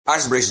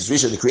Parshas Bereshis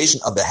Rishon, the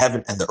creation of the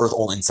heaven and the earth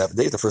all in 7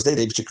 days. The first day,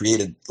 they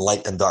created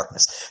light and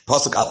darkness.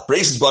 Pasuk Aleph,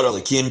 Bereshis bara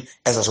Elokim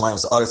es hashamayim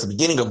v'ha'aretz, the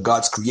beginning of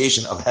God's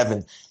creation of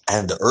heaven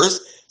and the earth.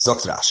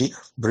 Zok Rashi,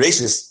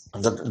 Bereshis.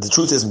 The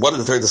truth is, what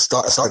did the Torah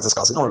start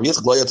discussing? As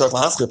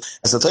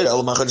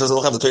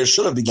the Torah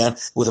should have began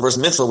with the first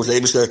mitzvah, which the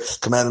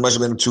Eibishter commanded Moshe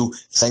Rabbeinu to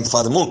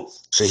sanctify the moon.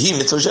 Shehi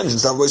mitzvah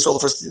the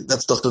first.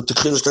 That's the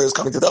Chiddush Torah is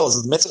coming to tell us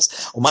is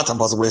mitzvahs. Why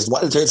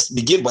did the Torah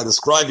begin by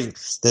describing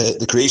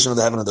the creation of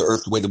the heaven and the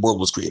earth, the way the world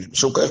was created?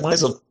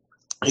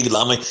 He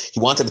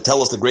wanted to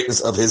tell us the greatness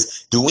of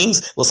his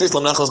doings. Well,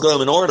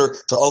 in order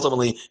to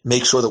ultimately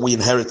make sure that we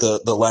inherit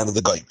the land of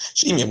the Goyim. If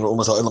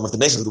the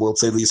nations of the world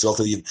say to Yisrael,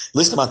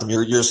 listen to them,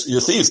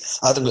 you're thieves.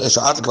 You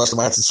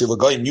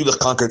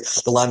conquered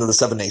the land of the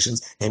 7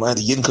 nations. The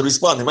Yidden could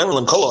respond.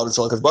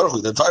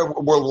 The entire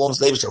world belongs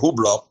to David. Who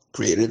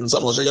created it, and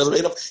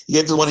he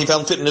gave to the one he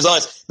found fit in his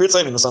eyes. The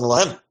son of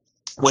Lahem.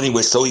 When he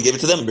wished, so he gave it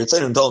to them.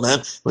 And told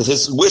him, with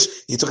his wish,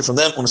 he took it from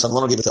them, and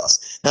the gave it to us.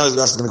 Now he's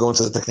going to go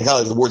into the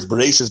technicality of the words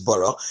Bereshis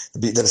bara,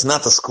 that it's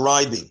not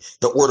describing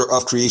the order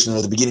of creation.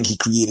 At the beginning, he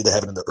created the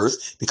heaven and the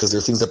earth, because there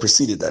are things that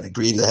preceded that. He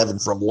created the heaven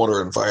from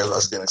water and fire, as I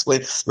was going to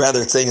explain. Rather,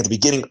 it's saying at the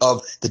beginning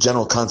of the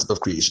general concept of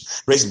creation.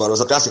 Bereshis bara,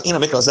 this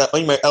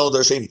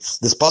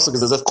pasuk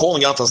is as if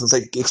calling out to us and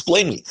saying,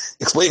 explain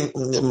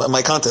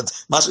my content.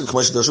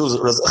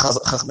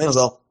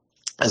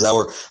 As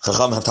our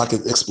Chacham have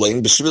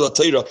explained, this is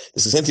the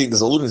same thing. There's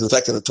alluding to the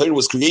fact that the Torah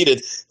was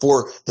created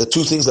for the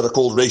 2 things that are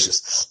called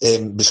Rashis.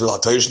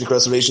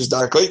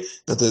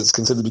 That is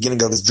considered the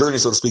beginning of his journey,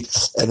 so to speak,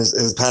 and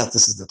his path.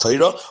 This is the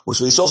Torah, which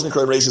is also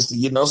called Rashis. The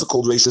Yidden are also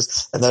called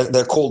Rashis, and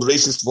they're called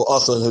Rashis for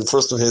also the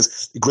first of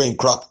his grain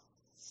crop.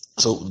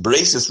 So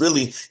Bereshis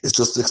really is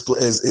just is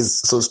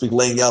so to speak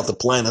laying out the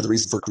plan and the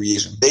reason for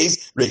creation.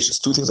 Days,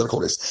 Rashis, 2 things that are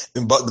called Rashis.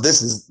 But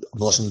this is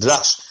Lashon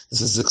Drash.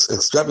 This is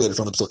extrapolated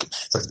from the Psukim.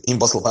 It's like in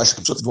Basel Pashik.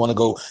 If you want to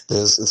go,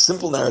 there's a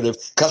simple narrative.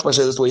 Kach Pashay,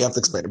 this is the way you have to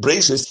explain it.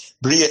 Bereshis,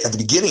 Bria, at the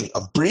beginning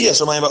of Bria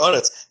Shamayim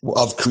Va'aretz,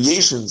 of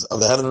creations of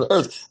the heaven and the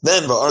earth.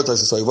 Then Va'aretz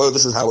HaSoyavoy.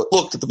 This is how it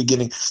looked at the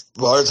beginning.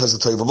 Va'aretz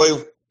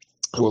HaSoyavoy.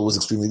 It was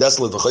extremely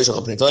desolate, and it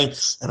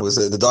was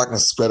the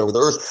darkness spread over the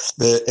earth.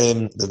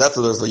 The depth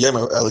of the earth, they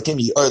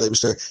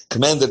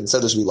commanded and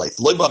said there should be light.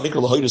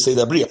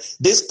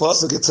 This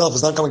pasuk itself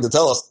is not coming to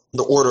tell us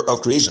the order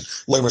of creation.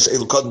 To tell us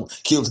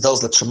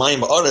that Shemayim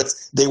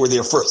Ba'aretz, they were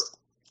there first.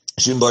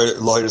 If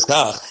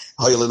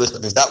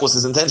that was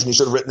his intention, he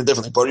should have written it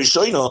differently. At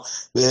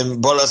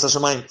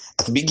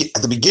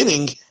the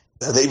beginning,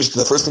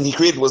 the first thing he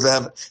created was to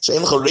have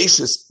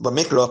Rashis,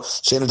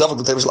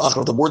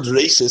 the word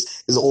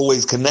Rashis is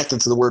always connected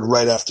to the word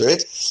right after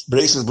it.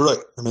 Bereshis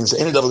Broi. I mean,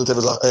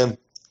 the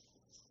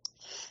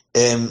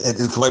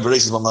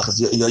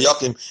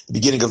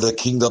beginning of the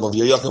kingdom of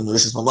Yoyakim,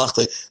 Bereshis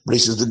Mamlachte,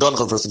 Bereshis the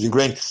Gunchal, first of your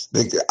grain.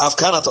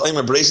 Afkana to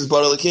Omer, Bereshis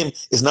Bar Elokim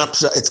is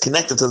not, it's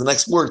connected to the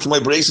next word,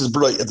 Bereshis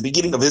Broi, at the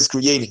beginning of his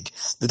creating.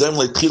 The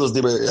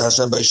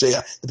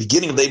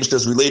beginning of the Eibishter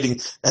is relating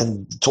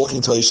and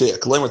talking to Isaiah.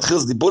 Is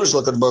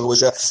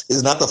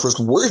not the first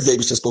word the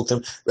Eibishter spoke to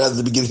him, rather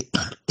the beginning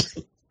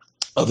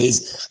of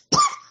his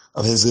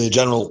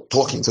general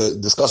talking to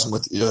discussion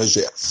with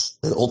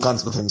Yeshua. All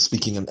kinds of him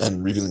speaking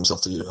and revealing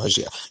himself to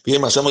Yeshua.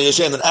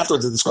 And then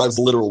afterwards it describes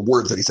the literal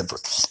words that he said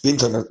first.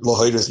 If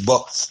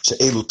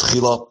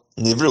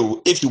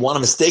you want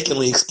to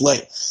mistakenly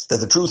explain that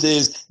the truth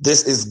is,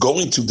 this is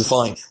going to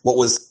define what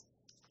was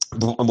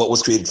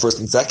created first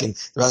and second,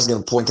 you're also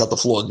going to point out the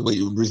flaw in the way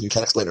the reason you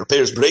can't explain it. That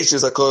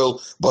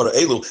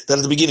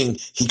at the beginning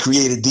he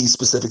created these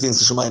specific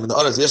things,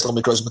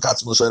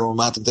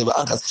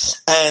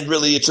 and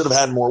really it should have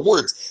had more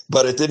words,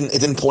 but it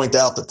didn't point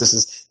out that this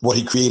is what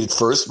he created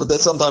first. But then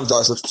sometimes there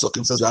are such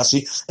psukim, says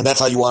Rashi, and that's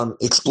how you want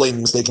to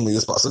explain mistakenly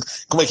this pasuk.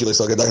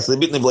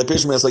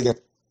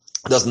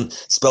 Doesn't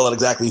spell out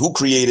exactly who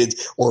created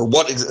or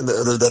what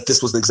that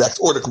this was the exact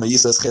order. Doesn't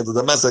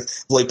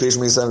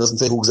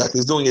say who exactly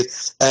is doing it.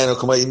 And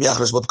so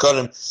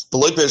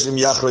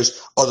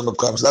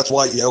that's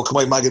why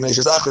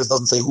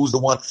doesn't say who's the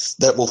one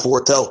that will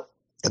foretell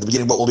at the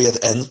beginning what will be at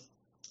the end.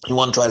 You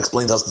want to try to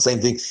explain to us the same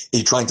thing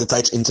you're trying to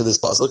touch into this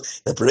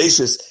pasuk. That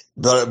Bereshis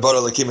Bara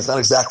Elokim is not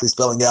exactly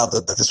spelling out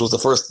that this was the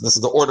first, this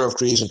is the order of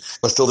creation,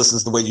 but still this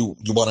is the way you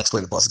want to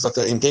explain the pasuk.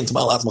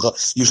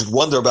 You should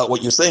wonder about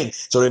what you're saying.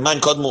 So you'll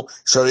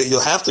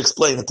have to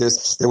explain that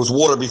there was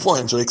water before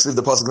him. So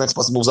the next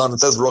pasuk moves on and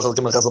says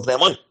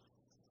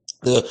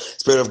the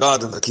Spirit of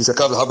God and the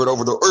Kisakav hovered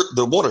over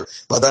the water.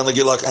 But then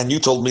and you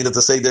told me that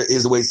the Seder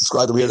is the way it's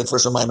described that we had the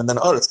first Shemayim and then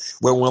Aretz.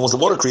 When was the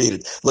water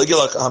created? Rather,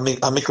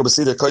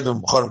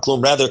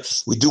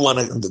 we do want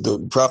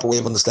the proper way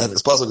of understanding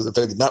this pasuk, because the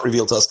Torah did not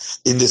reveal to us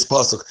in this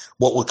pasuk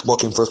what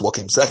came first, what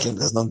came second.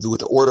 It has nothing to do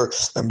with the order.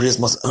 And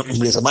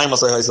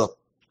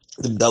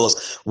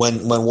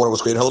when water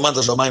was created. The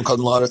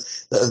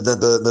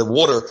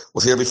water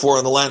was here before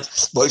on the land.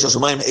 More than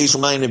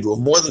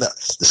that,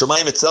 the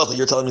Shemayim itself that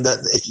you're telling me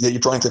that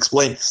you're trying to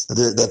explain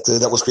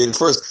that was created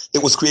first,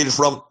 it was created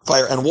from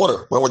fire and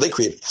water. When were they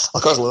created? They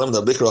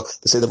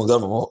say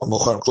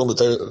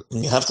that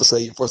you have to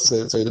say, first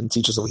they didn't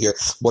teach us over here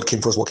what came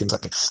first, what came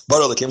second. Why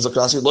does it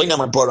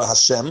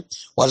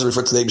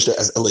refer to the Eibishter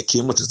as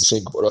Elikim, which is the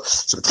Shem Gebara?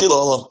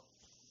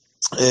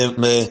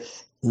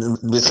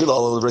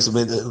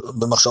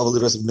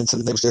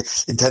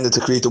 Intended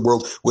to create the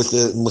world with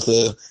the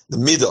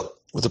midah,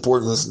 with the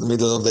importance, the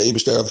midah of the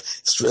Eibishter of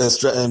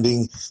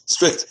being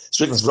strictness.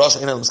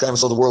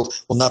 So the world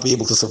will not be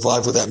able to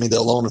survive with that midah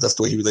alone, if that's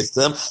the way he relates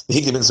to them.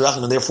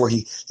 And therefore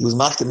he was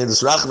maktim in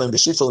this racham and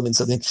b'shiftal in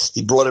something.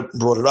 He brought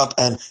it up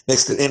and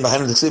mixed it in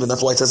behind the ksiv, and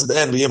that's why it says at the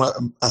end,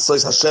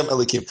 Hashem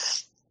Elikim.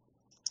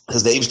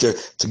 Because the Eibishter,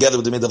 together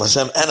with the midah of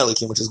Hashem and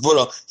Elikim, which is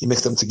Gvura, he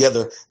mixed them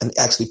together and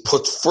actually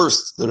put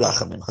first the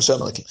Rachamim, Hashem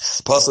Elikim.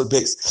 Pasuk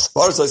base.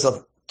 At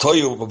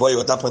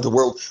that point, the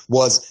world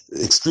was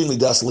extremely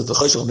desolate, and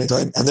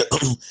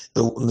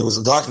there was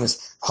a darkness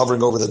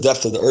hovering over the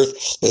depth of the earth,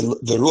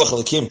 the Ruach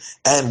Elikim,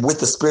 and with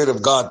the Spirit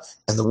of God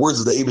and the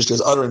words of the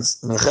Eibishter's utterance,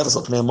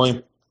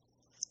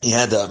 he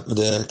had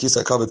the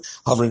Kisar Kavod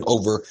hovering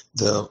over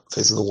the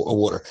face of the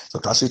water. So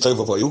Kashi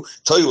Toyu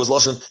was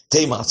Lashon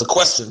Tema. It's a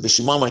question,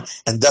 Bishimamai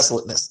and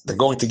desolateness. They're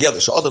going together.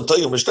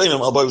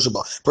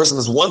 Person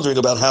is wondering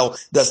about how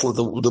desolate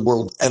the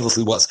world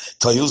endlessly was.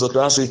 Toyu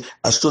Zakrashi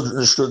Ashtud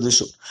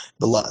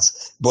Belaz.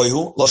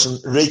 Boyu Lashon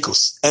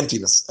Reikus,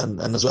 emptiness. And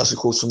as Rashi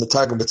quotes from the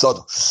Targum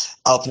Betzadu.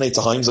 Al Pnei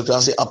Tahaim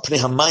Zakrashi Al Pnei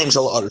Hamayim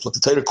Shal Aretz. What the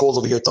Torah calls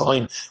over here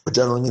Tahaim, which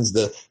generally means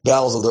the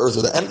bowels of the earth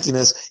or the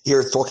emptiness. Here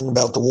it's talking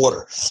about the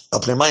water. Al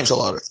Pnei what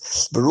exactly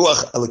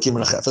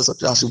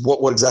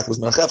was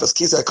Menachefes?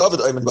 Kisei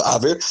HaKavod Oymen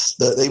Ba'avir.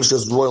 The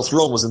Eibishter's royal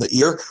throne was in the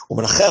ear,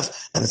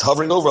 and it's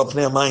hovering over over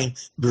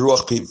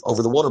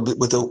the water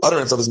with the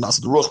utterance of his mouth.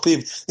 So the Ruach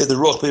Piv, the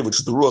Ruach Piv, which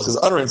is the Ruach, his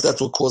utterance,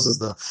 that's what causes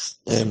the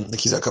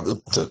Kisei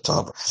HaKavod to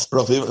hover.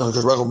 Ruach Piv,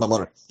 because Rachel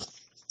Mamar.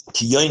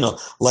 Kiyaina,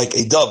 like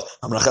a dove,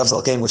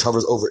 which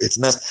hovers over its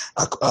nest,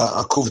 and the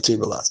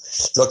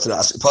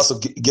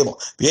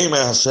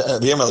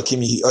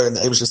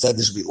Eibishter said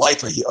there should be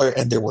light,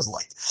 and there was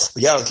light.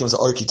 The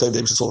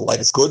Eibishter saw the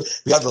light is good.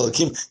 The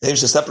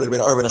Eibishter separated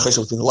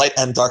between the light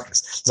and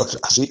darkness. As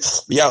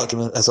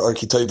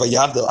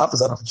the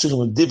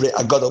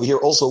opposite over here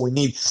also we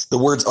need the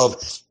words of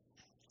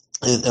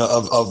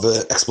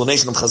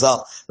explanation of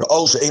Chazal. If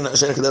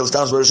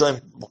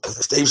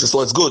the Eibishter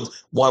saw it's good,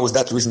 why was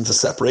that the reason to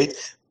separate?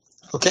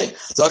 Okay,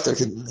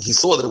 he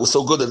saw that it was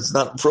so good that it's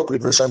not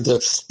appropriate for Hashem to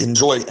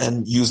enjoy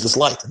and use this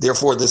light.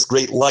 Therefore, this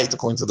great light,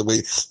 according to the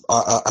way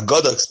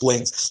Agada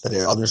explains, that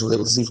others were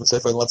able to see from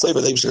Sefer and Latzai,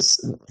 but the Eibishter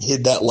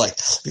hid that light.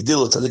 The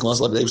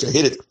Eibishter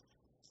hid it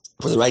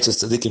for the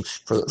righteous tzaddikim,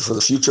 for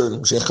the future,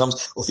 and Mashiach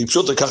comes.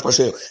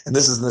 And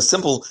this is in the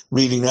simple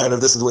reading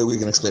narrative. This is the way we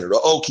can explain it. He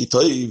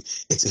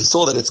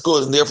saw that it's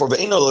good, and therefore that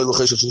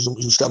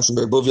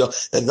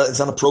it's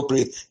not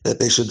appropriate that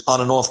they should on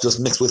and off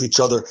just mix with each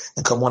other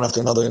and come one after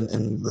another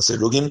in the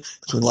serugin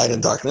between light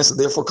and darkness. And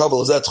therefore,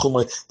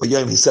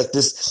 he set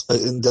this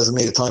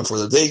designated time for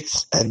the day,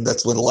 and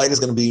that's when the light is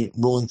going to be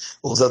ruling.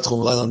 On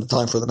the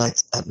time for the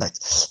night at night.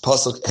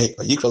 Pasuk,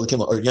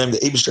 the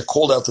Eibishter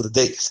called out to the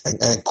day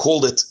and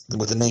called it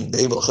with the name, and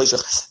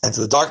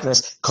to the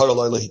darkness,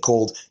 he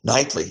called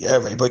night.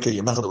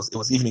 It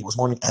was evening, it was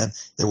morning, and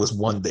there was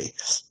one day.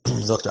 Why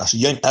does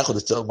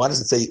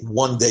it say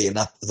one day and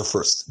not the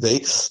first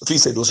day? If you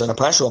say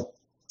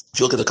if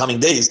you look at the coming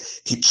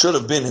days, he should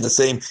have been in the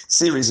same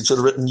series. It should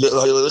have written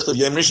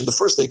the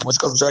first day,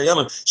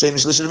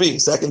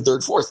 second,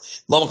 third,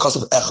 fourth. Lama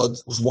Kasav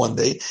Echad was one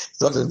day.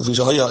 It's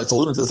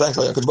alluding to the fact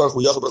that was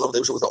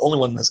the only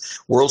one in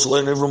this world.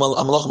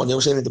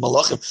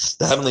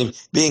 The heavenly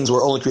beings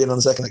were only created on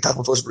the second.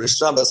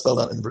 That's spelled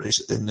out in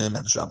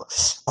Medrash Rabbah,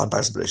 on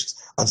Parashat Bereshit,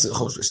 on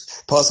Chodesh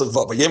Bereshit. Pasuk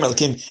Vav.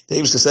 The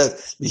Eibishter said,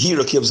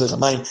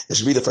 there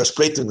should be the fresh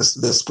breakthrough,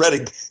 the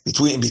spreading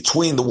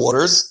between the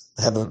waters,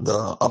 heaven,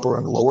 the upper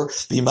and the lower,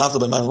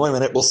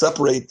 and it will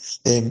separate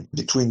in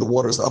between the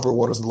waters, the upper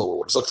waters and the lower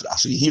waters. So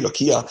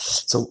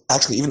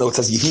actually, even though it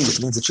says Yehi, which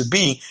means it should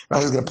be,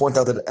 Rashi is going to point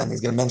out that, and he's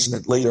going to mention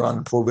it later on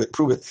and prove it,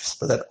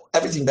 but that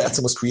everything that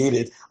was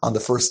created on the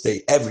first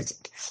day, everything.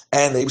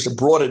 And they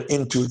brought it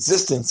into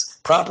existence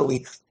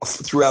properly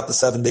throughout the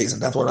 7 days.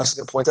 And that's what Rashi is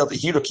going to point out. The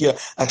Hirokia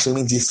actually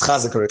means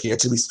Yischazak Rakia,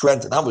 actually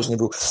strengthened.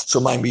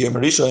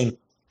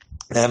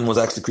 Heaven was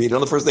actually created on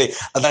the first day.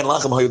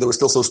 They were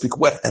still, so to speak,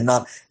 wet and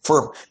not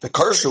firm. The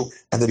Karshu,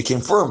 and they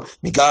became firm.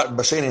 Migad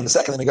Bashani in the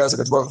second, and Migad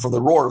from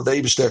the roar of the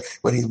Eibishter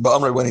when he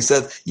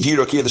said,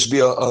 Yehirakia, there should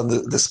be on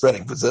the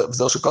spreading.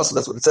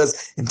 That's what it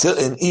says in that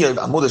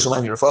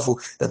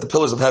the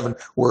pillars of heaven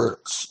were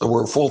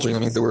faltering. I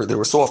mean, they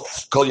were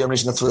soft. Kol Yom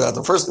Rishon, that's for that.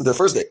 The first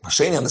day.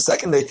 Bashani on the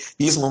second day,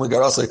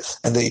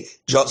 and they,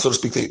 so to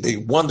speak, they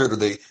wondered, or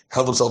they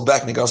held themselves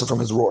back from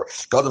his roar.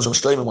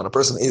 When a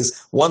person is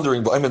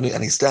wondering,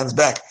 and he stands back,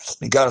 back.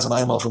 He got us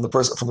from the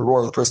roar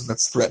of the person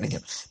that's threatening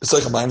him.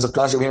 B'soich mayim,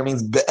 Zok here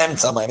means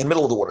be'emtza mayim, in the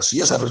middle of the water. So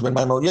yes, happens when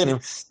mayim al yenim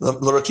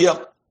l'rakia.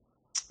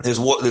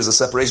 There's a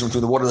separation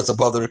between the water that's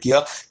above the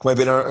rakia,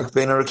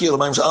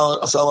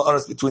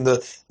 between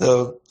the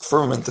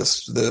firmament,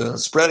 the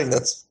spreading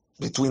that's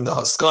between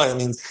the sky, and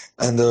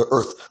the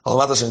earth.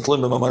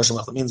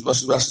 That means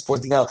Rashi is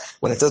pointing out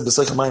when it says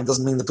B'seich Hamayim,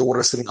 doesn't mean that the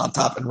water is sitting on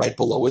top and right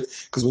below it,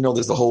 because we know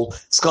there's the whole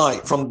sky.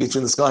 From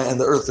between the sky and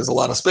the earth, there's a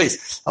lot of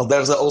space.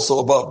 There's also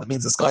above. That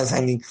means the sky is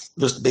hanging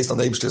just based on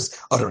the Eibishter's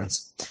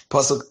utterance.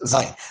 Pasuk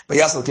Zayin.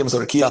 Vayasel Kim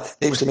Zorakia.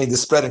 The Eibishter made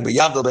this spreading.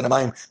 Vayavdel Ben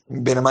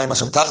Hamayim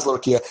Hashem Tachas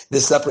L'Rakia.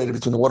 This separated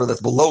between the water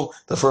that's below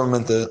the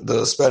firmament,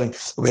 the spreading,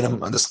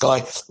 the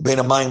sky. Ben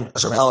Hamayim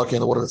Hashem Al-Rakia,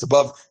 and the water that's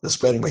above the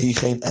spreading.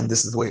 And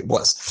this is the way it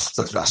was.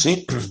 So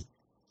Rashi.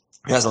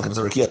 He says he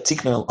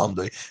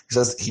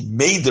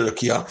made the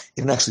rakia. He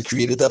didn't actually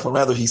create it that, but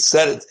rather he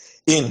set it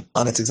in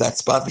on its exact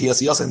spot.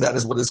 And that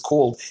is what is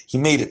called. He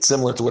made it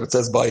similar to what it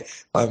says by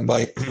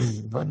Yifas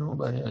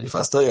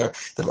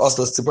that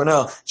Aslas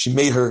Tzipor. She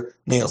made her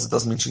nails. It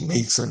doesn't mean she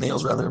makes her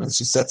nails. Rather, it means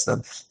she sets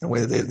them in a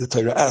way that the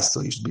Torah asks. So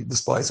you should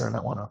despise her and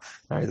not want to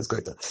marry this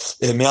great.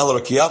 Me'al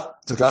rakia.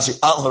 It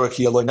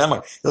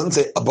doesn't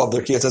say above the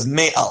rakia. It says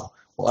me'al.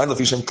 Well, I don't know if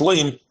you should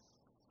claim.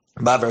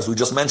 As we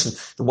just mentioned,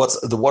 the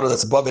water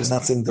that's above it is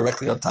not sitting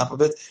directly on top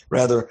of it,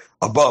 rather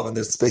above, and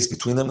there's space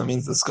between them. That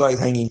means the sky is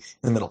hanging in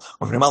the middle.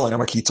 Why didn't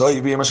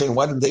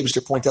the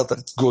Eibishter point out that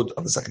it's good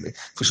on the second day?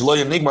 For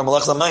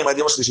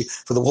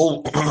the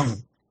whole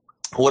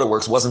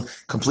waterworks wasn't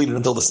completed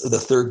until the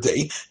third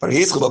day. But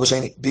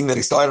being that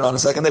he started on the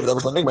second day,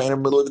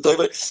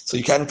 so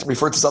you can't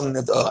refer to something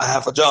that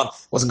half a job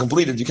wasn't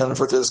completed. You can't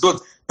refer to it as good.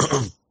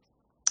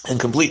 And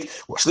complete.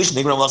 When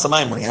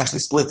he actually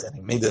split and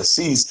he made the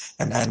seas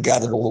and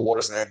gathered all the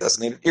waters in their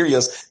designated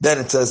areas, then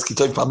it says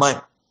twice.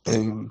 One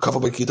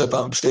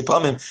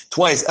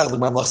is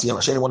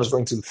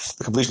referring to the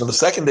completion of the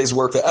second day's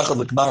work, and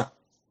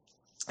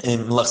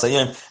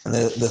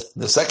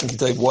the second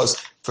kitab was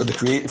for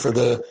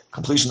the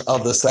completion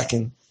of the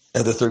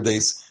third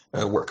day's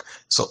work.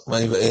 So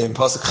in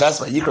Pasuk Ches,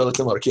 the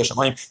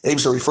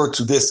Eibishter referred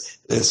to this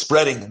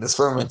spreading and this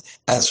firmament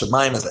as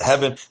Shemayim, as the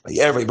heaven.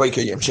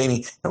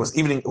 It was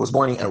evening, it was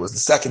morning, and it was the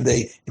second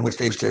day in which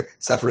the Eibishter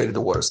separated the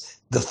waters.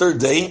 The third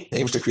day, the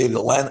Eibishter created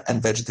the land and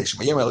vegetation.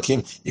 The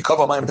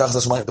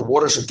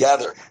water should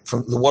gather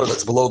from the water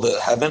that's below the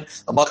heaven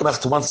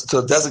to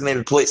a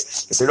designated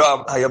place. There,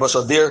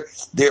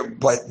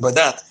 by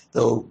that,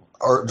 the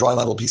dry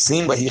land will be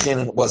seen by Hichin,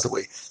 and it was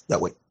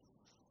that way.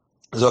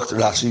 Zok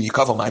Rashi,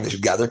 Yikava Mayim, they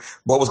should gather.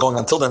 What was going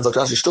on until then? Zok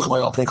Rashi, Shtuch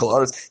Mayim al Pnei Kol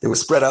Haaretz, they were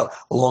spread out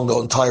along the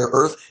entire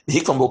earth. The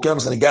Hikvam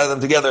Okeanos, and he gathered them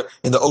together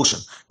in the ocean.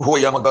 The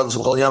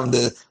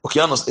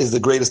Okeanos is the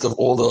greatest of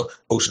all the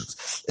oceans.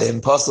 In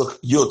Pasuk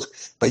Yud,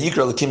 by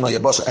Yikra Lakim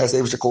Yabasha, as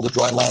they called the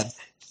dry land,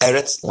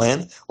 Eretz,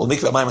 land. Well,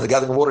 Mikveh Mayim, the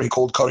gathering of water, he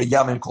called Kari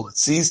Yamim, called it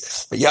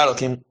seas. But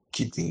Yarakim,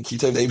 the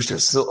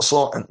Eibishter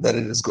saw that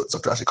it is good. So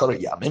Rashi called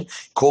it Yamin,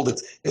 called it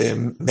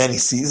many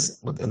seas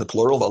in the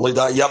plural. But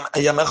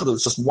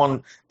it's just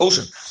one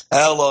ocean. You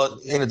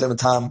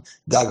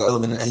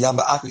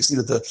see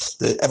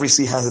that every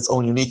sea has its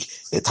own unique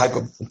type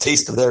of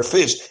taste of their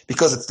fish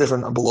because it's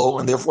different below,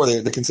 and therefore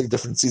they're considered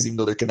different seas even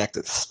though they're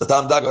connected.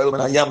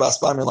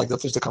 Like the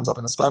fish that comes up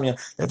in Aspamia,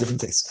 they have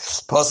different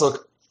tastes.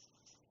 Pasuk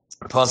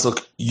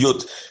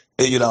Yud.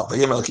 Now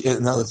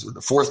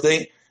the fourth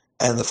day.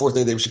 And the fourth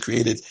day, they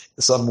created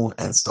the sun, moon,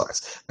 and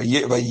stars. And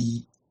David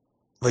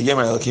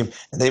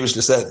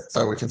just said,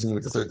 we're continuing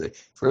with the third day.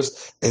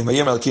 First, the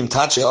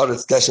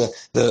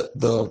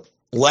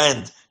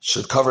land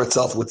should cover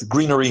itself with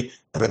greenery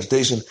and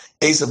vegetation.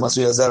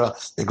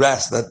 The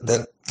grass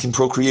that can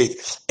procreate.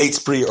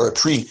 Eitz or a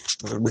tree,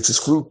 which is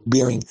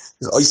fruit-bearing.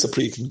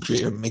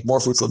 Can make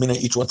more fruits.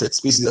 Each one to its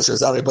species,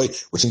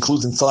 which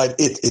includes inside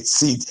its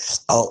seed.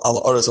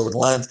 Over the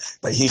land.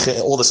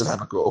 All this should have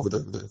to grow over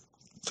the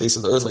face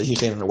of the earth, like he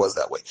came and it was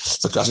that way.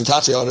 So Rashi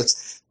Tachi on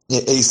it's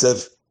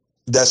Asev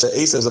Desha.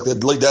 Asev like the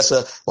blade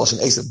Desha,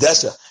 Lashon Asev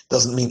Desha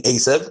doesn't mean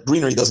Asev.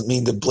 Greenery doesn't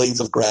mean the blades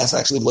of grass.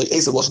 Actually, blade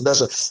Asev Lashon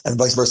Desha, and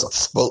vice versa.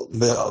 Well,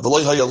 the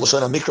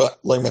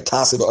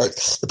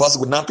pasuk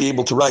would not be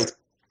able to write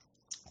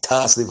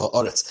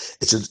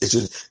It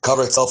should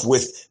cover itself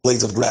with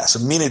blades of grass.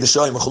 When you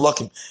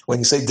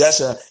say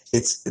desha,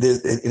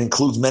 it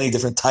includes many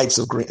different types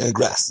of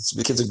grass. It's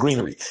because of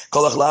greenery.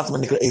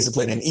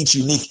 And each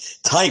unique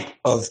type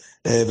of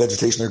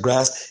vegetation or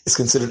grass is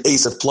considered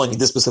Asaph Pliny,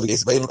 this specific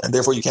Asaph, and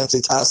therefore you can't say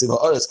Tasiv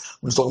Ha'aretz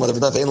when it's talking about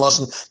different types.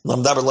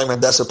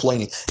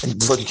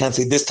 And but you can't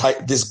say this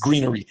type, this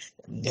greenery.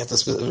 You have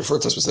to refer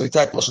to a specific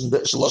type. Lashon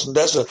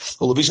Desha,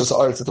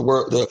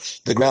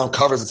 the ground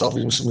covers itself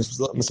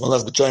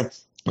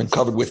when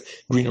covered with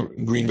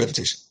green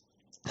vegetation.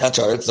 It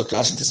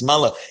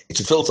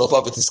should fill itself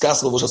up with the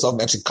castle,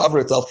 and should cover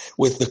itself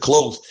with the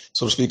clothes,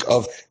 so to speak,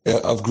 of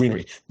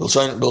greenery. It's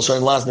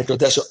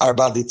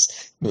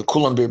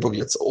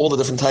all the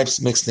different types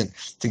mixed in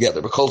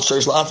together. But called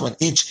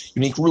each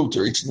unique root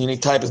or each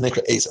unique type is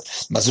Nikra Esa.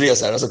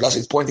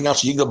 It's pointing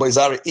out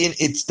in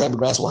its type of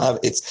grass will have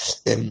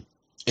its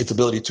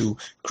ability to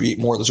create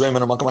more. The Zoyim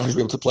and Amakamach should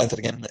be able to plant it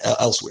again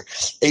elsewhere.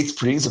 Eight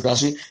trees of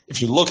Rashi. If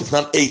you look, it's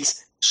not eight.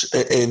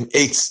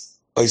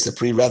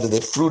 Rather,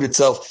 the fruit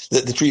itself,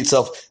 the tree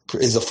itself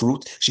is a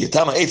fruit.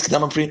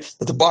 That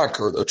the bark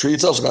or the tree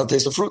itself is going to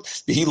taste of fruit.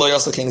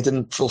 It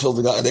didn't fulfill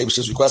the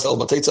David's request.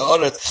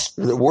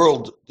 The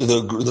world,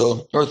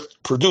 the earth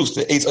produced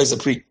the eight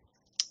pri.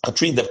 A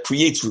tree that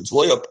creates fruits.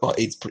 Why?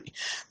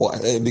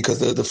 Because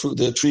the fruit,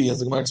 the tree, as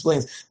the Gemara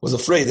explains, was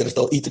afraid that if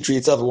they'll eat the tree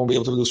itself, it won't be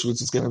able to produce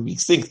fruits. It's going to be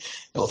extinct.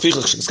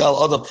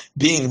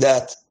 Being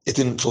that it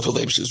didn't fulfill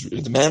the Abish's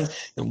demand,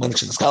 and when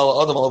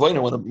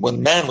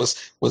man was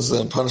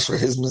punished for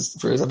his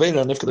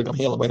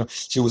aveda,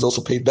 she was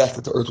also paid back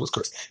that the earth was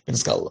cursed. This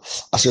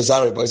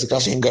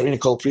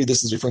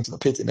is referring to the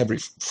pit in every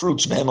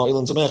fruit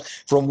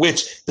from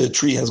which the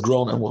tree has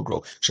grown and will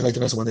grow.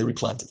 When they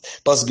replanted.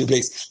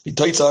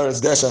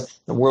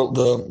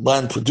 The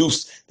land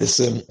produced this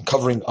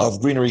covering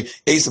of greenery.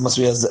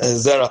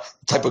 Zera,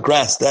 type of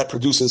grass that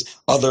produces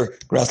other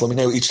grass,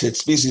 each its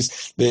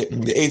species. The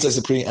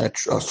Eitz and a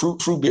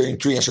fruit-bearing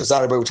tree,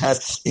 which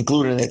has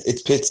included in it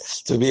its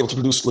pits to be able to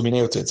produce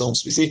lamineo to its own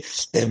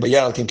species. But and they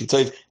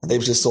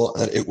just saw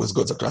that it was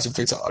good.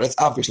 That's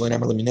obviously it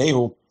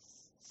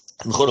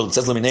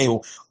says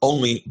lamineo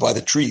only by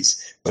the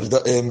trees, but the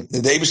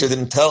Eibishter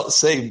didn't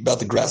say about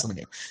the grass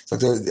lamineo. It's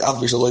like the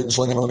obviously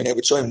lamineo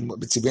would show him when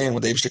the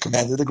Eibishter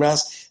commanded the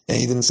grass, and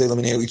he didn't say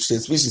lamineo each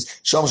species.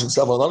 Shamash and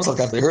stuff.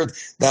 They heard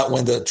that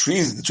when the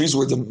trees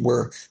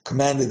were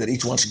commanded that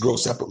each one should grow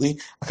separately.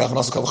 They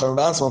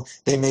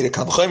made a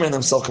kabachayim and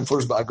themselves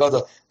conferred by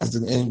Agada, as the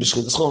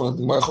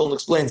Gemara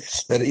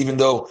explains that even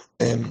though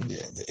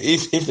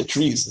if the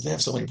trees, they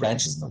have so many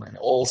branches in them, and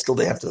all still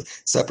they have to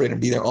separate and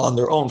be there on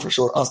their own. For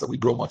sure, us that we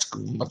grow much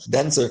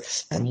denser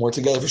and more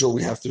together, for sure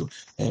we have to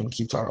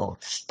keep to our own.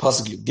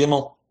 Pasuk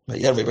Gimel.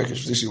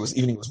 It was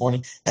evening, it was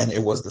morning, and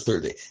it was the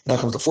third day. Now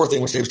comes the fourth day,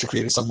 in which they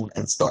created sun, moon,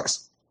 and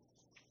stars.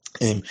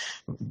 There should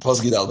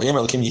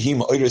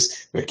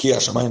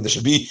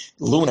be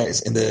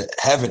luminaries in the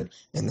heaven,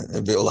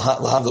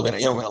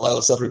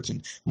 separate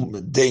between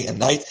day and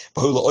night.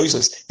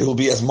 It will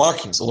be as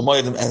markings,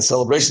 and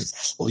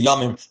celebrations,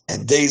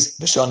 and days,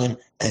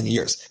 and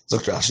years.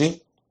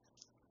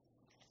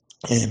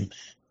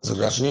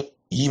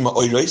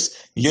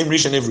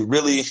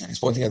 Really, and he's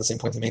pointing at the same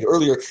point he made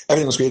earlier,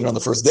 everything was created on the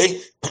first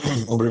day.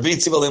 On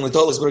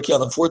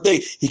the fourth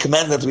day, he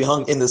commanded them to be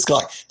hung in the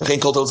sky.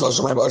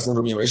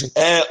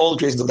 All the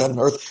creations of heaven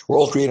and earth were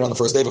all created on the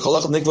first day. It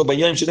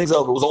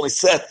was only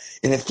set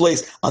in its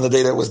place on the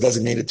day that was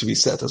designated to be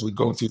set as we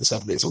go through the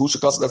 7th day. So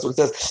that's what it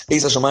says.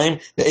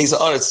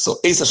 So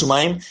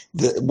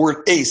the word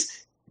Ace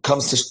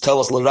comes to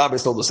tell us L'Rabbi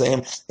is still the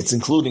same. It's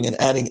including and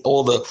adding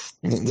all the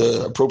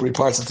appropriate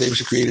parts that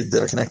David created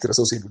that are connected,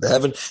 associated with the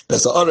heaven.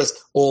 That's the Aretz,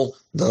 all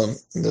the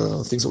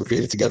things that were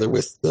created together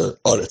with the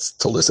Aretz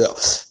till this out.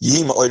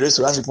 Yehi Ma'oris,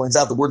 Rashi points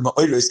out the word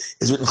Ma'oris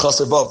is written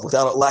Chaser Vav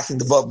without lacking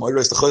the Vav.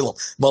 Ma'oris the Cholam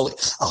Mali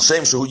Al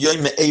Shem Shehu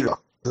Yom Me'era.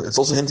 It's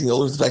also hinting a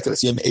little bit the fact that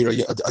it's Yom Me'era,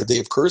 a day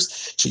of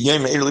curse.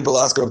 Yom Me'era Libel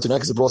Askara to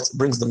because it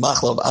brings the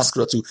Machla of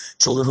Askara to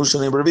children who should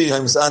they would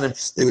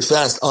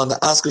fast on the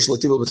Askar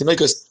Shalatiba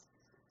B'Tinakas,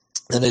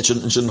 and it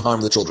shouldn't harm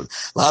the children.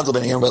 When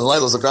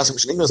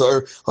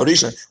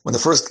the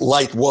first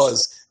light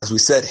was, as we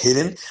said,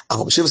 hidden,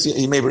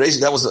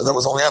 that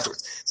was only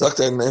afterwards. Throughout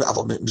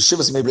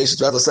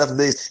the 7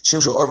 days,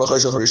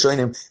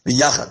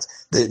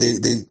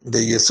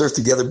 they served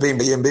together,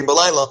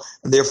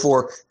 and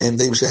therefore, and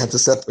they had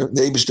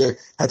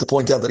to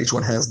point out that each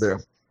one has their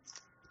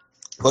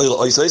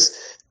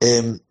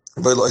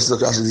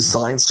these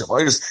signs,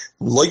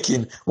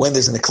 when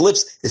there's an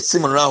eclipse, it's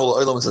Simon Rahul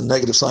Olam, it's a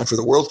negative sign for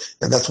the world,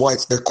 and that's why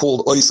they're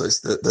called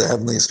Oisos, the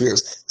heavenly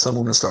spheres, sun,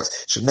 moon, and stars.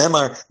 You should be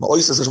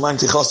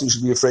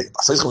afraid.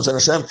 That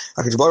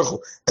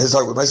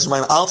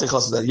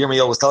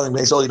Yirmiyahu was telling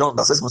me, you don't,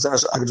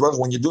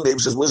 when you do the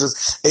Abish's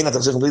wishes, you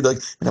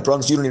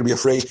don't need to be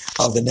afraid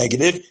of the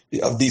negative,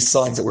 of these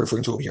signs that we're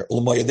referring to over here.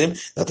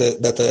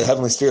 That the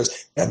heavenly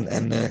spheres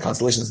and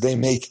constellations, they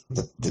make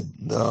the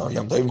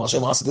Yom Tovim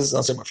Hashem Asa, this is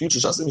our future. You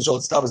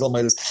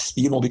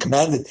will be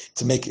commanded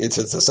to make it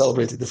to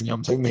celebrate the different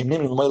Yom Tovim,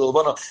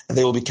 and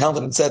they will be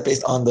counted and set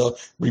based on the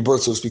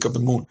rebirth, so to speak, of the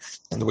moon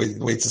and the way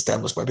it's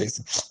established by based.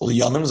 Half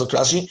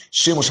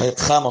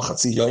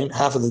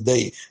of the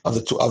day of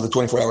the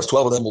 24 hours,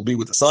 12 of them will be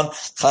with the sun.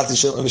 Half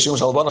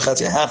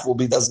will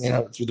be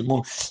designated through the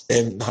moon.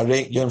 And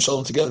Yom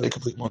Shalom together, they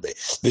complete one day.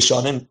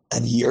 Vishanim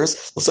and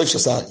years.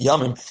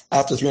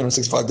 After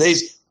 365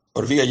 days.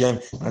 And a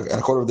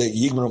quarter of the day,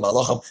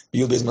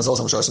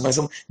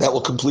 that will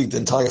complete the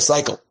entire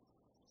cycle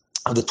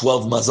of the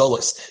 12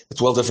 mazolos, the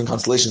 12 different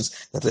constellations,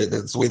 that's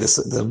the way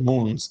the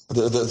moons,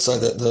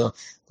 the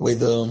way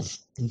the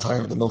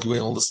entire, the Milky Way,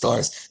 all the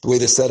stars, the way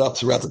they're set up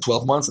throughout the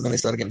 12 months, and then they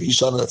start again.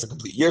 Vishana, that's a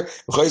complete year.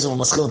 They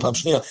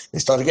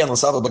start again,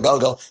 Lasava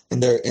Bagalgal, in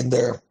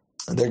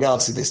their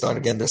galaxy, they start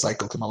again their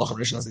cycle,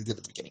 as they did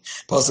at the beginning.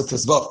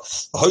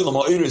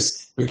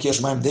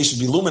 They should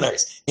be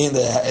luminaries in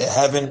the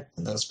heaven,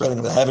 in the spreading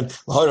of the heaven,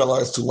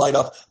 to light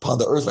up upon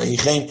the earth, and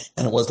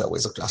it was that way.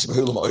 So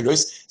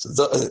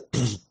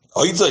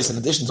in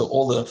addition to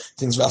all the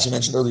things Rashi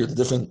mentioned earlier, the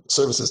different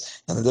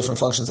services and the different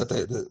functions that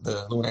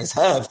the luminaries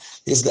have,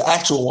 is the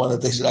actual one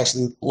that they should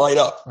actually light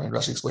up. Right?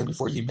 Rashi explained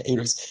before, that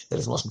is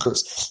the most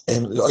curse.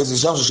 And they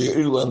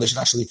should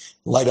actually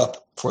light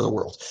up for the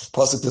world.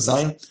 Pasuk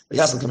design,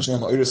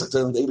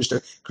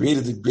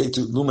 created the great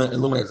two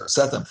luminaries, or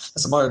set them.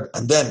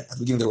 And then, at the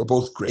beginning, they were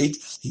both great.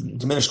 He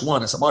diminished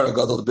one, and Samara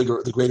got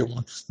the greater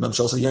one, which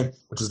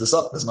was the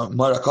sun. There's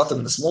Mara Katan,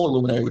 and the smaller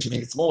luminary, which he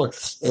made it smaller,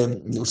 which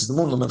is the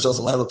moon,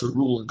 allowed to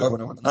rule and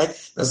govern over the night.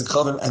 As a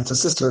Chavan, and to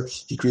assist her,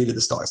 he created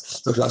the stars.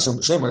 So at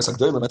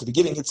the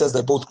beginning, it says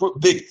they're both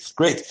big,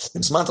 great.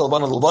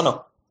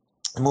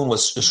 The moon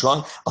was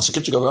shrunk.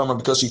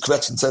 Because she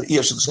corrects and said,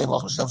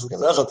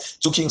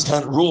 2 kings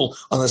can't rule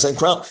on the same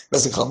crown.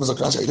 As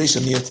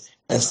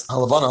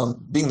Halavana,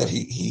 being that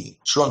he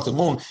shrunk the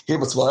moon, here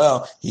but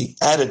he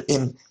added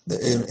in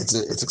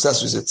its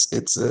accessories,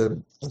 its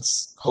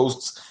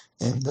hosts,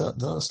 and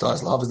the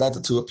stars. Lav is that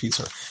the two appease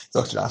her.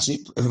 Dr.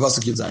 Rashi, they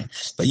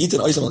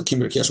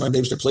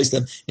placed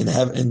them in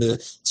the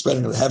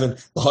spreading of the heaven,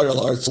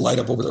 to light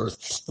up over the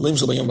earth.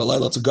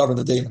 To govern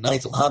the day and the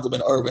night,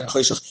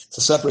 to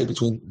separate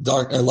between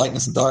dark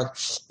lightness and dark.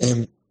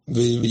 The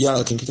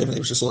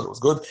saw that it was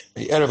good.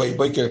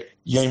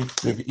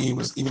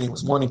 Evening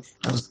was morning,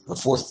 and it was the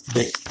 4th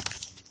day.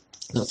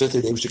 The 5th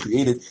day, David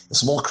created the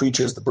small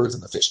creatures, the birds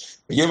and the fish.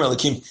 But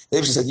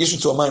David said,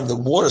 the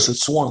water should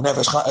swarm,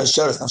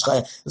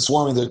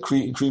 swarming the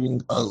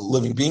creeping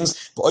living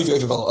beings,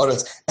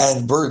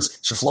 and birds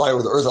should fly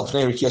over the earth,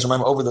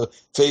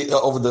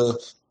 over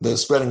the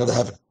spreading of the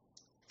heaven.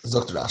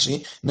 Dr.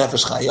 Rashi,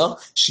 Nefesh Chaya,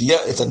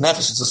 it's a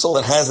nefesh, it's a soul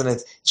that has in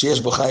it, Sheyesh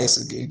B'chayis,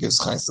 it gives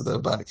chayis to the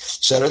body.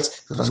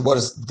 Sheretz, what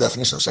is the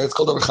definition of Sheretz? It's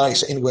called over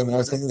Chayis, anyway,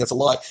 anything that's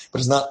alive, but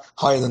it's not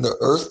higher than the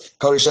earth.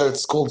 Kari Sheretz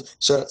is called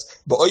Sheretz.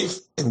 Ba'oif,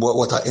 in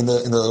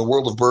the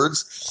world of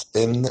birds,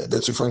 and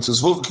that's referring to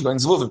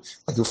Zvuvim,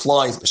 like the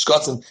flies,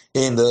 Shkatzim,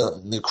 in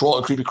the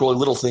creepy crawly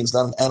little things,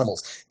 not in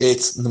animals.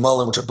 It's the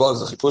malim, which are bugs,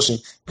 that keep pushing,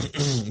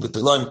 with the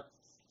lime,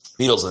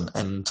 beetles and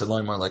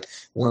telaim are like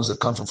worms that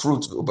come from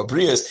fruits,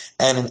 babrias,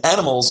 and in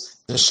animals,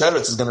 the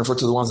sheretz is going to refer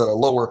to the ones that are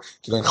lower,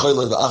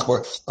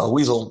 a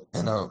weasel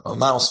and a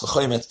mouse,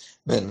 and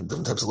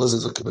different types of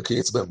lizards, and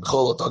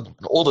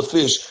all the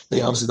fish,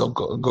 they obviously don't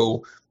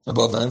go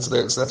above that,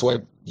 so that's why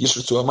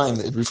Yishur to Amayim,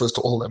 it refers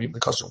to all of them, even the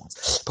kosher ones.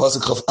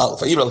 Pasuk Chav Aleph.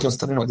 They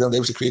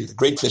created the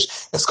great fish.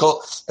 It's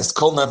called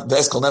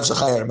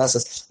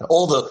Nefesh, and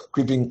all the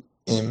creeping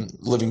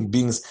living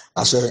beings,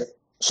 Asher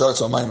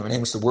Sharks on my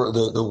name is the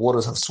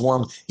waters have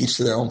swarmed, each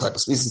to their own type of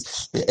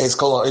species. It's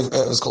called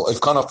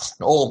Ifkanah,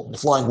 and all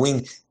flying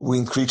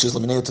winged creatures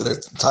eliminated to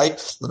their type.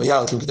 They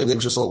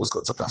saw it was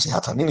called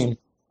Hataninim.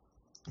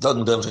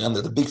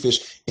 The big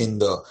fish in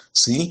the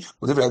sea.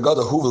 And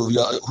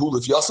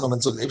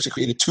so they actually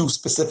created 2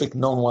 specific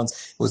known ones.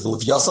 It was the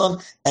Livyasan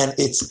and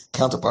its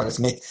counterpart, its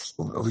mate.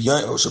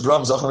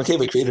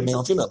 Created male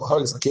and female.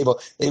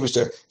 They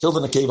killed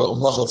in a cave,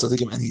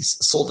 and he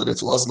salted it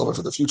to Allah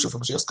for the future, for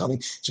Mashiach's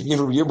coming. They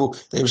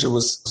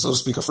was, so to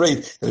speak,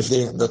 afraid that if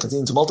they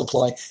continue to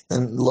multiply,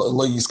 then the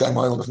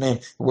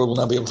world will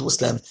not be able to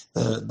withstand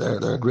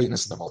their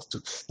greatness and their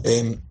multitude.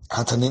 And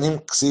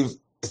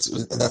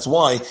that's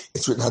why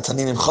it's written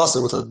Hataninim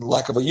Chaser with a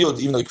lack of a Yud,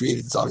 even though he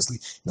created it's obviously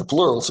in the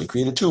plural, so he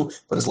created 2,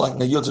 but it's like a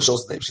Yud that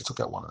shows that they actually took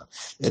out one of them.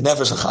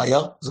 Nefesh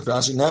HaChaya,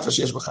 Nefesh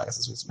Yesh B'Chayas,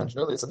 as we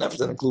mentioned earlier, it's a Nefesh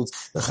that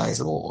includes the Chayas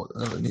that all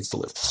that needs to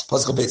live.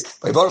 Pascal base.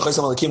 By Baruch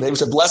HaShem Alekim, they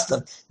should bless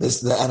them,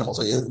 the animals,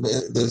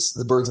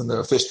 the birds and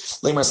the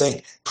fish. Lamar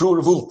saying, Pru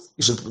Revu,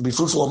 you should be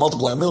fruitful and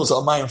multiply. Milu, so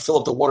Amayim, fill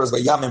up the waters by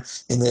Yamim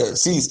in the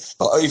seas,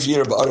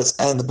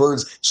 and the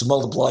birds should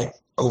multiply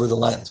over the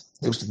land.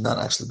 They did not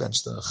actually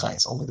bench the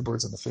chayes, only the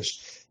birds and the fish.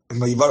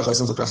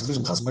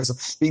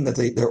 Being that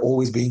they're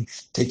always being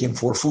taken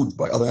for food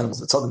by other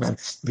animals. It's other men,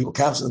 people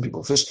capture them,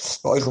 people fish.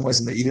 They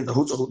eat it.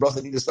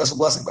 They need a special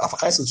blessing.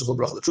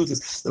 The truth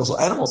is that also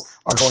animals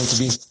are going to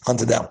be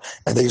hunted down,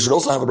 and they should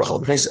also have a bracha.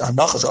 Because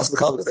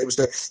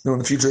in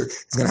the future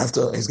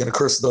he's going to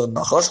curse the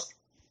nachash,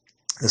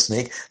 the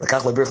snake.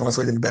 That's why he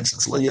didn't bench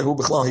this. He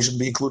shouldn't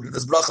be included in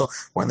this bracha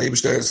when the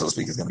Yibishter, so to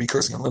speak, is going to be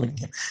cursing and limiting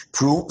him.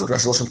 Pru, the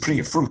Rashi Lashon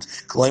Pri, fruit.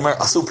 Kalaimar,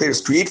 asu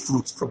peiros, create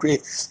fruits,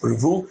 procreate.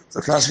 Revu,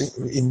 the Rashi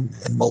in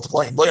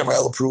multiplying. Blayamar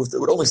el approved. It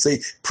would only say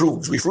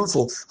pru, to be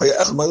fruitful.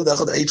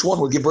 Each one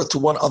will give birth to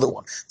one other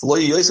one.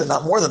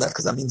 Not more than that,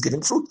 because that means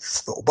giving fruit.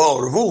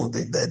 Revu,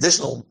 the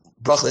additional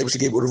bracha that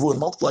gave Urevu and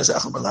multiplies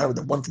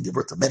then one can give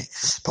birth to many.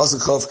 Pasuk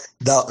Chav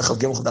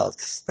Gimel Chadalet.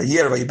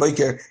 Vayer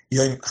Vayiboker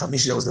Yom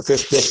Chamishi, that was the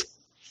 5th day.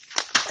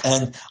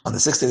 And on the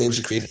sixth day, the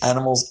Eibush created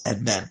animals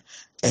and men.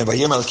 And by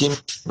Yom Elakim,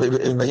 the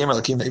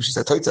Eibush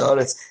said,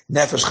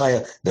 Nefesh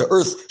Chaya, the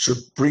earth should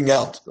bring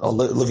out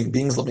living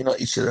beings,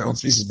 each of their own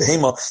species,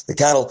 Behema, the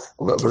cattle,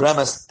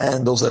 Beremes,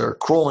 and those that are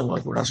crawling,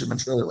 like we mentioned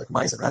earlier, like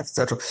mice and rats,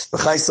 etc.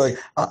 Bechaisai,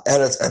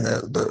 Eretz, and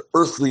the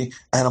earthly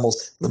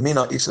animals,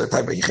 Lamina, each of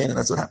their type of Yichin, and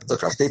that's what happens.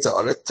 This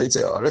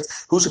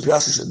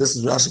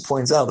is Rashi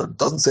points out, that it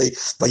doesn't say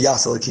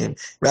Vayas Elakim,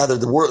 rather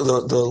the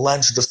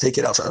land should just take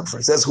it out.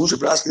 It says,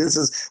 this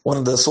is one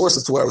of the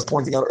sources to what I was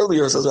pointing out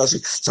earlier. It says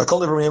Rashi,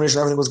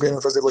 everything was great in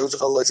the first day.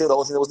 The only thing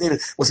that was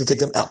needed was to take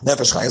them out.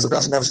 Nefesh Chayes,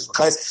 Nefesh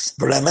Chayes,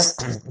 Beremes,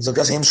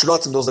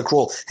 those that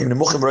crawl,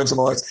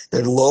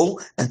 they're low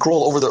and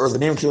crawl over the earth.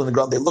 They're on the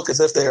ground. They look as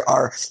if they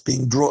are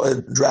being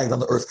dragged on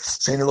the earth.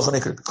 It's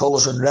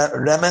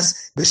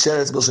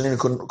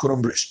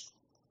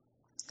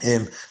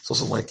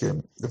also like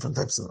different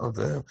types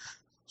of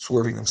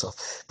swerving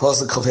himself.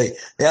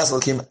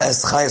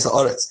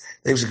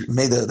 They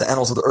made the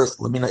animals of the earth,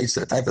 Lamina, each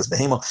their type as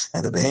Behema,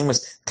 and the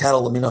behemoths,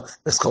 cattle, Lamina,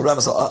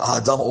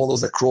 all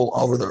those that crawl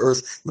over the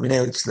earth,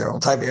 Lamina, each their own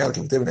type.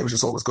 They was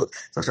just always good.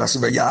 So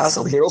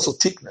here also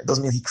Tikna, it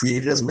doesn't mean he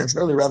created, as we mentioned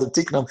earlier, rather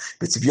Tiknam,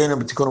 the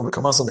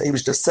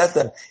Eibush just set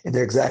them in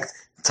their exact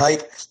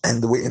type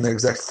and the way in their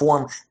exact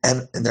form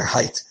and in their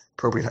height.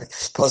 Appropriate height.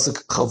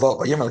 Pasuk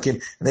Chavot, and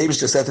the Eibush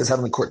just said to his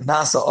heavenly court,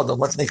 Nasa Adam,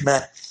 let's make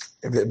man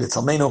with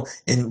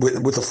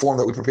the form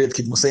that we prepared,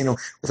 Kid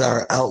with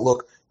our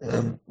outlook.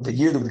 The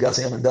year that we got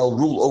and they'll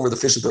rule over the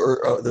fish of the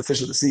earth, the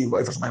fish of the sea,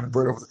 bird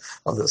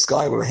of the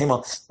sky, and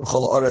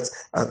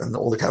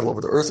all the cattle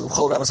over the earth, and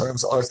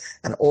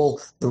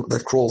all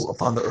that crawls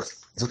upon the earth.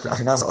 You see,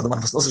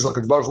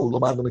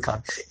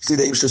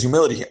 the Eibush's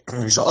humility here.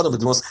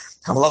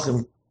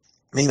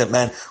 Meaning that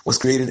man was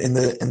created in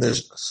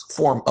the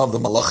form of the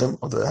malachim,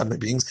 of the heavenly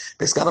beings,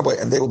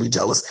 and they will be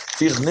jealous.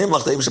 The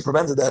Eibush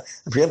prevented that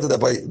and preempted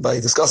that by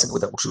discussing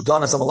with them.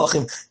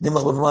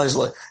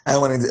 And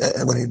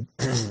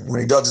when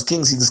he judges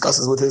kings, he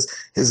discusses with his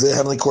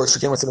heavenly courts.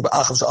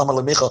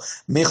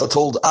 Micha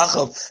told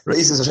Achav,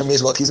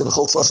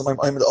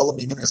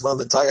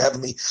 the entire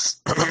heavenly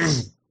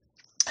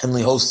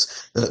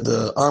hosts,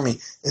 the army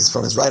is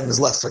from his right and his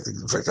left. That's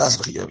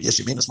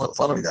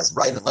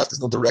right and left. There's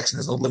no direction.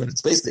 There's no limited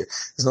space there.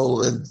 There's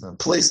no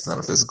place. It's not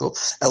a physical.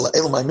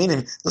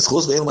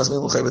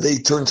 They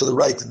turn to the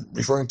right, and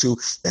referring to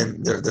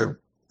they're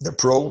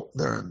pro,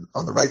 they're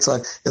on the right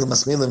side, and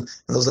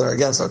those that are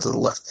against are to the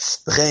left.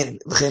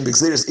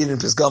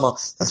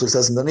 That's what it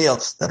says in Daniel,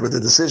 that with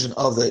the decision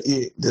of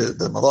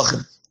the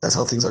Malachim, that's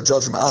how things are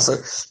judged from Aser,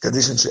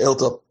 Kadishin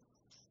She'elta.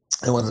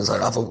 And when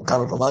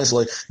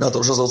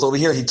over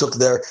here, he took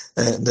their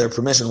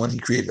permission when he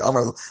created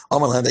Amar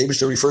Land. The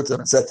Eibush referred to them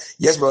and said,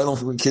 "Yes, but I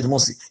don't kid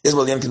Musi.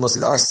 Israel Yem Kid Musi.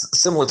 They are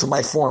similar to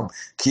my form,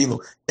 Kilu,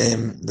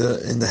 in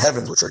the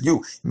heavens, which are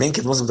you. Main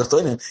Kid Musi.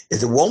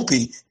 If it won't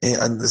be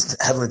in this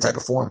heavenly type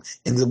of form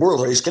in the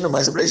world, there's going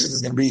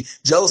to be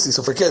jealousy.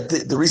 So forget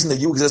the reason that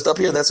you exist up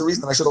here. That's the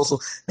reason I should also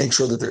make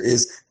sure that there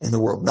is in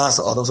the world.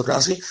 Nasa Adam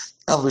Sokrashi.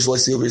 That's what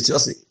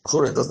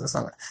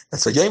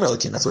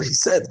That's what he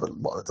said, but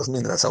it doesn't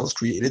mean that that's how it was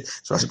created.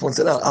 So Rashi points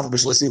it out.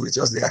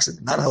 They actually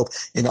did not help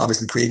in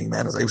obviously creating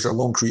man, as Eibush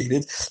alone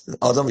created.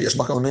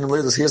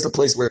 Here's the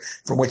place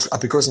from which a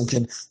person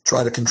can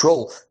try to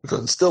control,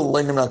 because it's still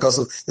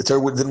the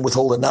Torah didn't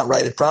withhold and not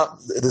write it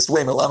this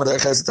way.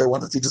 The Torah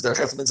wanted to teach us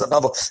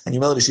and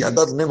humility.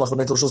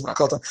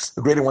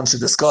 The greater one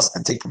should discuss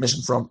and take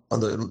permission from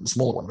the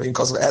smaller one.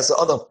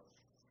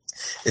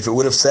 If it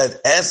would have said,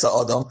 Asa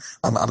Adam,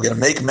 I'm going to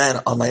make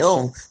man on my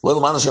own, we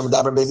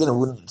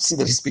wouldn't see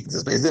that he's speaking to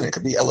his Beis Din. It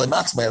could be Eloi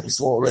Matzmai, as we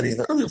saw already in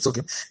the earlier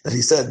psukim, that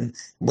he said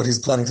what he's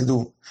planning to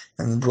do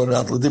and brought it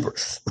out to the Dibur.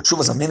 But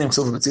Shuvas Aminim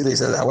Ksuvah B'tzidei, he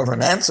said, however,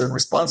 an answer in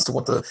response to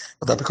what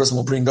that person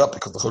will bring up,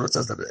 because the Chorah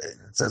says that it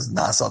says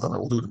Nasa Adam, that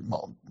we'll do them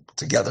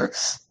together.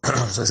 So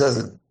he says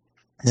that.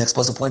 The next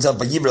passage points out,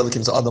 Vayivra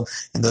came to Adam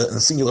in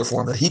the singular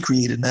form that he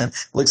created man,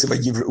 like say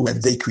Vayivra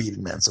and they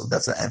created man. So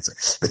that's the answer.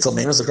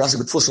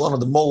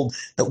 The mold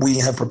that we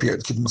have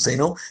prepared. In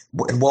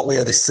what way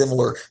are they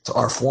similar to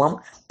our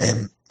form?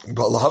 But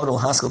Lahavin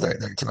Haskell they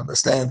can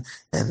understand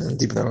and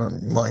deep in their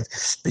mind.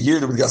 The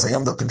Yirdu with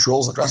Gasayam that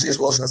controls the Rashi is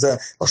Lashon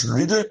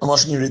Ridu and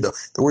Lashon Yirida.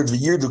 The word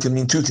Yirdu can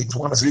mean two things.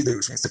 One is Ridu,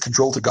 which means to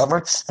control, to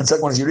govern, and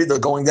second one is Yirida,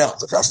 going down.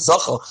 So Rashi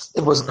Zachal,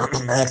 it was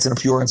acts in a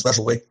pure and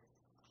special way.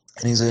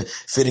 And he's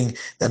fitting.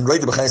 Then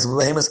right the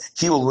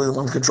he will really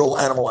want to control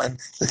animal and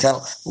the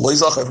cattle.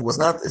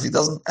 If he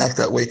doesn't act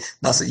that way,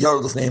 Nasa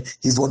Yarud's name,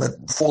 he's the one that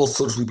falls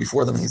so to speak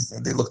before them.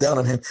 They look down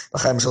on him,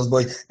 and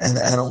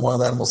the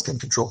wild animals can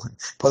control him.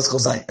 But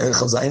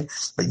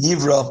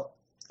Yivra,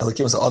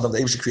 Elokim Adam, the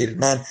Eibush created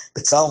man,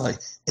 Betzalmei,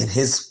 in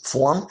his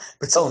form,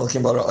 which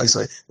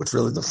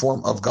really the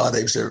form of God,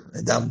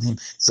 down him,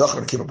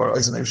 Zachar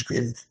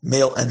created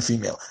male and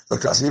female.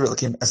 Rashi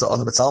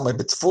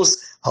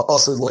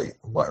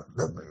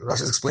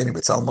is explaining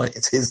it's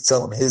his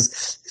tzelem,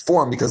 his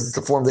form, because it's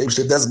the form that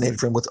Eibishter designated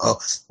for him with a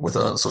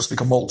so to speak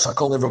a mold.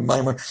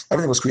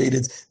 Everything was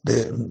created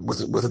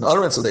with an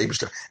utterance of the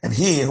Eibishter, and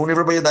he who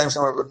never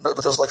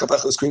just like a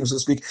pech was created, so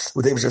to speak,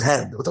 with Eibishter's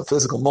hand, with a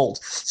physical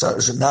mold. So he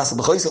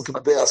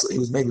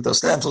was made with a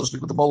stamp, so to speak,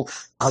 with the mold.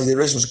 Coin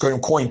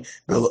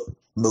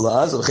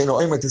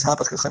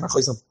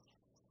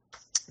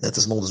that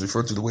this mold is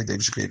referred to the way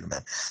David created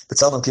man. But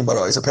Salman came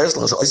bara is a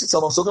personal. So I said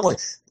Salman so good.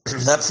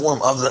 That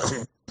form of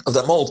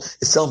that mold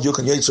is Salman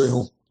Yokan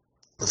Yitzray,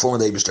 the form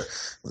of the Eibishter.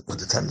 With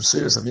the 10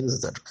 spheres, I mean,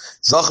 is the 10.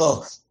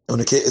 Zacha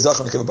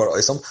came bara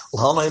Isam.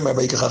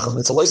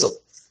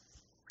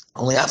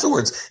 Only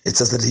afterwards it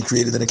says that he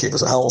created in a cave.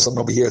 So how also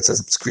over here it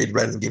says it's created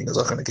right at the beginning of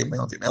Zachar and a cave,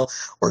 male and female,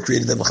 or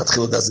created them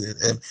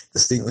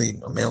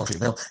distinctly male and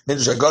female. So the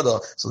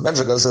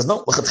Medrash Agada says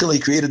no, he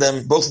created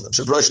them, both of them.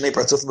 He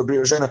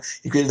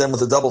created them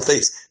with a double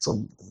face.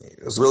 So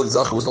it was really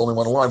Zachar was the only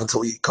one alive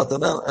until he cut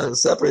them out,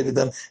 separated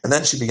them, and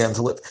then she began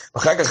to live.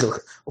 However,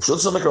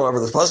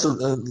 the positive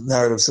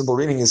narrative, simple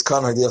reading is here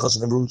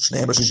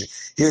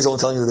is only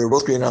telling you that they were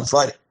both created on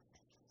Friday.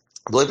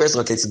 He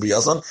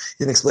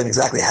didn't explain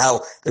exactly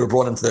how they were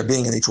brought into their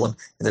being in each one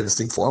in their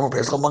distinct form.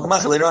 Later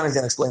on, he's going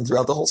to explain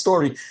throughout the whole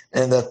story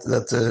and how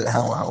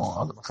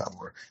the Macham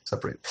were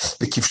separated.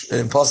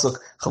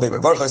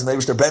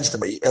 Benched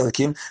them. I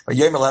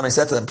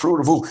said to them,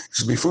 "You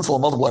should be fruitful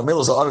and multiply,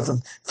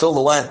 and fill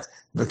the land."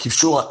 The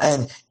kifshua,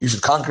 and you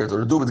should conquer it,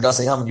 or do with the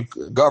gasayam, and you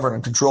govern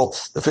and control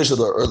the fish of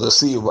the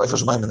sea, and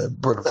the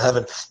bird of the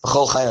heaven,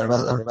 all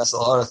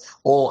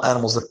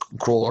animals that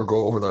crawl or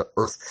go over the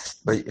earth.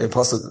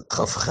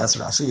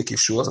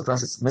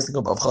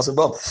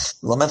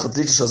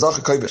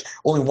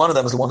 Only one of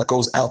them is the one that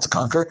goes out to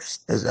conquer,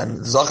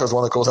 and Zachar is the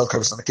one that goes out to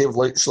conquer. So in the cave of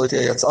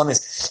Shleitei,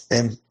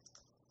 and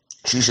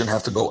she shouldn't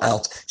have to go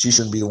out. She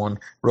shouldn't be the one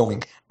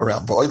roaming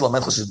around. Being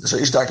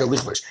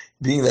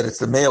that it's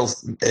the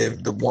male's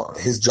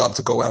his job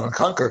to go out and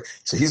conquer,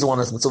 so he's the one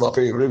that's mitzvah.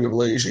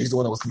 He's the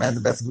one that was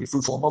commanded that to be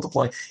fruitful and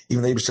multiply.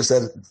 Even the Eibishter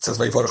said, it says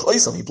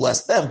he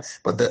blessed them,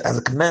 but as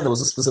a command, it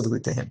was specifically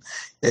to him.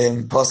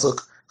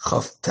 Pasuk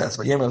Chav Tes.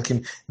 The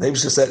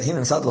Eibishter said,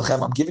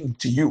 I'm giving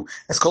to you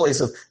as Kol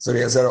Esav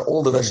Zariah,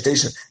 all the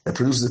vegetation that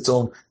produces its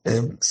own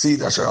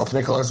seed, Asher Al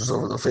Pnei Kol Haaretz,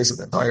 over the face of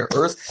the entire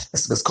earth.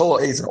 As Kol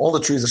Eitz, and all the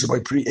trees that should by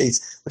pre-Eitz,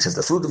 which is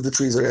the fruit of the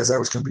trees, Zariah,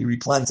 which can be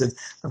replanted.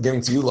 I'm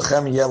giving to you.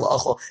 Lachem Yeh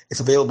La'achol.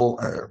 It's available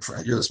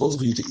at your disposal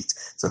for you to eat.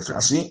 So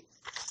Rashi.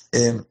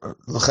 Now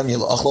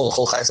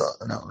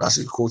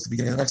Rashi quotes the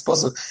beginning of the next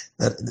passage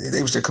that the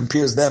Eibishter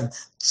compares them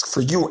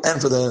for you and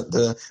for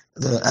the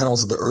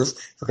animals of the earth.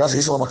 The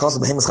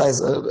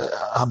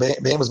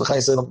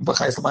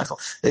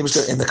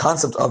Eibishter, in the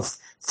concept of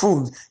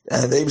food,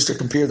 the Eibishter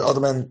compared the other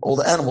men, all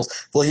the animals.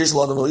 Well, here's the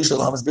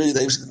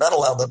Eibishter did not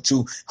allow them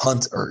to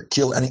hunt or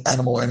kill any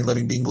animal or any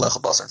living being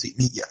to eat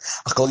meat yet.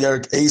 They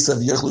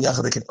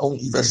can only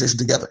eat vegetation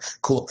together.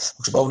 Cool.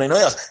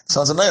 The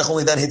sons of Noach,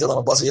 only then he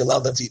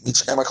allowed them to eat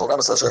meat. And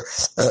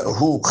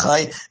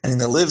in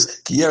the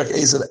lives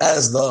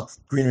as the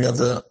greenery of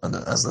the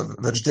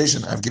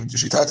vegetation I've given to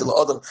Shitati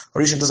La'adam.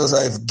 Orishan does as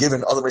I've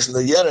given other nations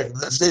the Yerek, the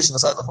vegetation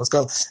aside from what's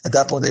called. At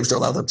that point, they still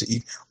allowed them to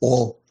eat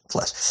all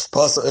flesh.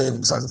 Besides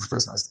the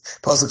personalized.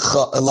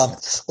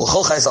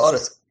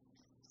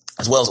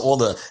 As well as all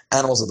the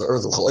animals of the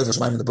earth,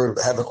 the bird of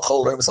the heaven,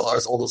 all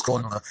those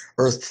going on the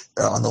earth,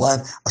 on the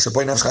land,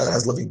 that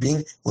has living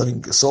being,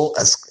 living soul,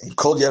 as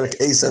Kol Yerek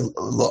said,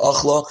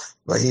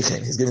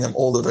 he's giving them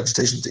all the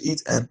vegetation to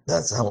eat, and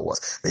that's how it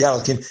was.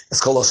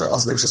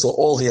 So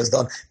all he has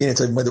done in it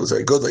was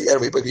very good. It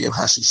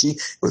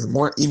was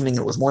more evening,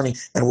 it was morning,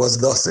 and it was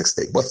the sixth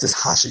day. What's this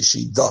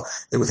hashishi?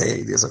 It was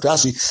hey.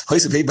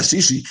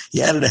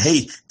 He added a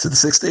hey to the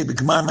sixth day.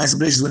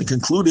 When he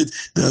concluded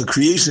the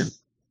creation.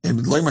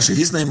 And why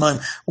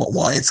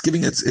it's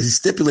giving it, he's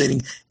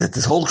stipulating that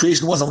this whole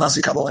creation was on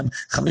condition that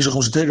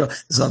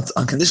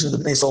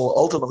the Bnei Soul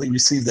ultimately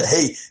received the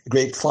hay, the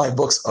great 5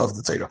 books of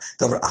the Torah.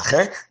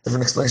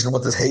 Different explanation of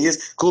what this hay is.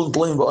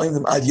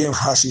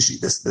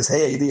 This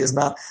hay idea is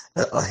not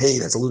a hay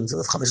that's alluding to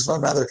the Chamish.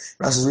 Rather,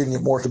 Rashi is reading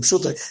it more to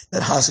Pshutai,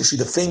 that Hashishi,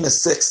 the famous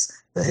 6th.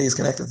 The hay is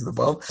connected to the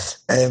bow,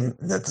 and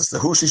that's the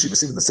Hushishi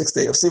received the 6th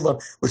day of Sivan,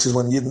 which is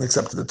when Yidden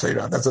accepted the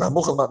Torah. And that's what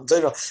Hamuchal not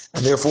the Torah,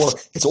 and therefore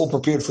it's all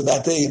prepared for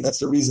that day, and that's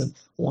the reason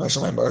why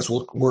Shemayim Baris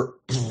were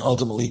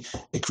ultimately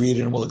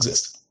created and will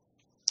exist.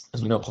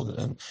 As we know,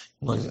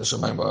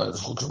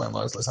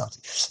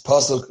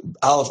 Pasuk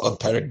Aleph of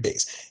Perek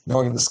Beis. Now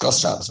we're going to discuss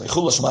Shabbos. And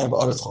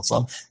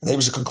they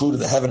should conclude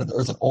the heaven and the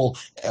earth and all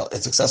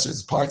its accessories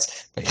and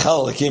parts. And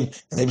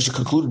they should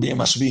conclude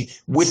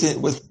with it,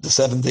 with the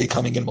seventh day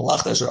coming in.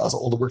 Also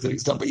all the work that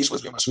he's done. And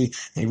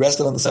he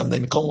rested on the seventh day.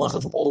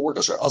 From all the work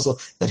also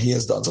that he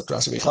has done.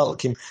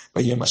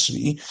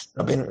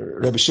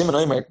 Rabbi Shimon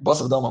Omer,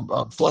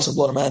 flesh and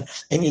blood of man.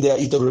 He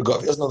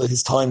doesn't know that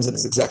his times and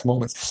his exact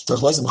moments.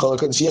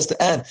 She has to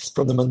add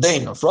from the mundane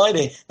on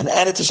Friday and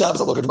add it to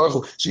Shabbos.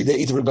 She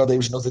knows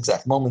the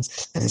exact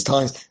moments and his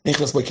times.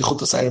 That's why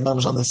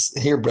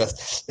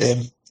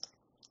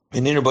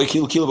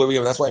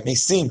it may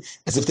seem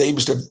as if the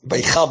Eibishter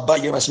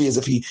as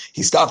if he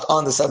stopped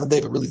on the seventh day,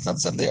 but really it's not the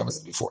seventh day, it was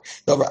before.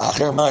 The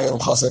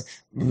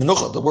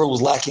world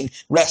was lacking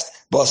rest.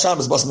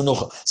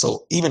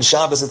 So even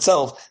Shabbos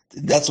itself,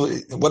 that's what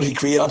did he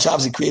create on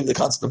Shabbos? He created the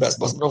concept of rest.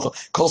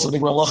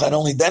 And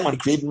only then, when he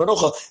created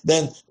Menucha,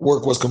 then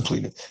work was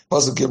completed.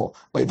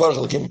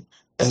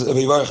 They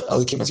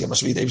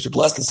should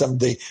bless the seventh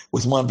day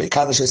with one by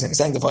Kaddish and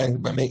sanctifying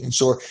by making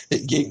sure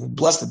that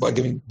blessed it by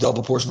giving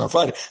double portion on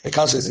Friday. By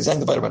Kaddish is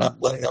sanctified by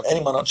not letting down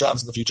anyone on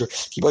Shabbos in the future.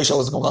 That's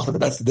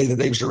the day that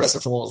they should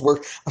rest from all his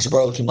work. Hashem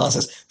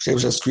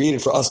has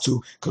created for us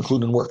to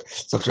conclude and work.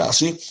 So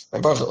Rashi,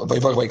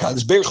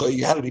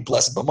 you had to be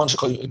blessed, but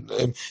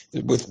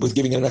with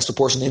giving it an extra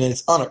portion in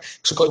its honor.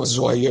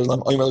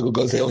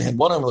 They only had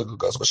one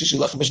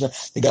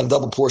they got a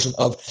double portion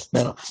of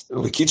manna.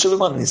 And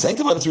he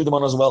sanctified it through the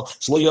manna as well.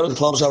 None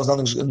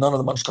of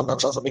the months come down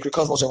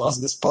Shabbos.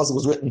 This puzzle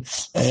was written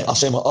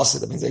Hashem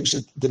Asid. That means they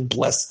didn't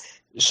bless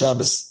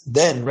Shabbos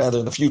then, rather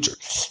in the future.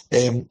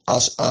 The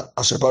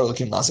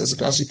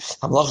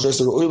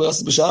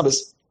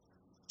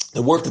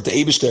work that the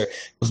Eibishter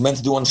was meant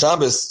to do on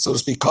Shabbos, so to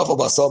speak,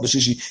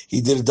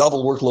 he did a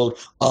double workload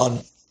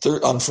on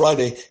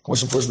Friday,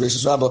 commission first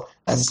Bereshis Rabbah,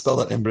 as it's spelled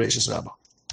out in Bereshis Rabbah.